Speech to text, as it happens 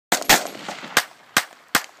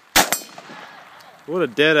What a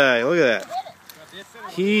dead eye. Look at that.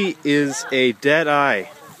 He is a dead eye.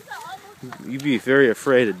 You'd be very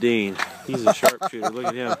afraid of Dean. He's a sharpshooter. Look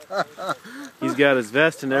at him. He's got his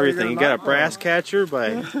vest and everything. He got a brass catcher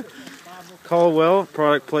by Caldwell,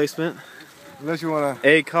 product placement. Unless you want to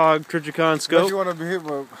ACOG Trijicon scope. Unless you want to be hit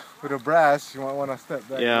with a brass, you might want to step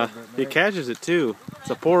back. Yeah, he catches it too.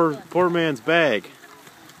 It's a poor man's bag.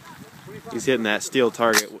 He's hitting that steel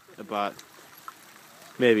target about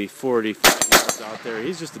maybe 45 yards out there.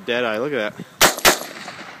 He's just a dead eye. Look at that.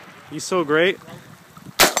 He's so great.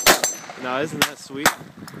 Now, isn't that sweet?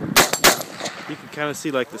 You can kind of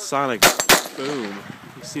see like the sonic boom.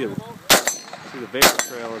 You see the vapor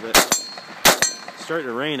trail of it. It's starting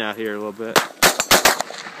to rain out here a little bit.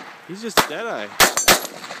 He's just a dead eye.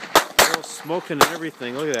 All smoking and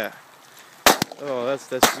everything. Look at that. Oh,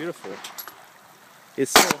 that's beautiful.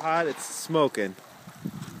 It's so hot, it's smoking.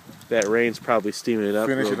 That rain's probably steaming it up.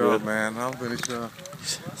 Finish it good. up, man. I'll finish it up.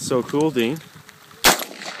 So cool, Dean.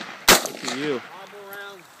 Look at you.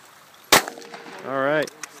 All right.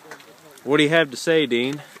 What do you have to say,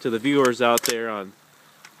 Dean, to the viewers out there on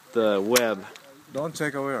the web? Don't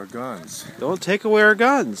take away our guns. Don't take away our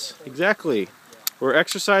guns. Exactly. We're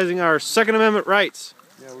exercising our Second Amendment rights.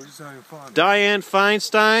 Yeah, we're just having fun. Dianne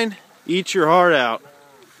Feinstein, eat your heart out.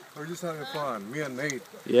 We're just having fun. Me and Nate.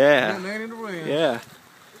 Yeah. Me and Nate in the ring. Yeah.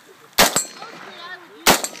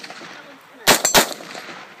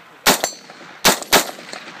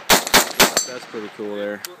 That's pretty cool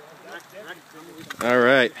there. All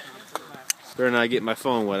right. Better not get my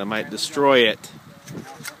phone wet. I might destroy it.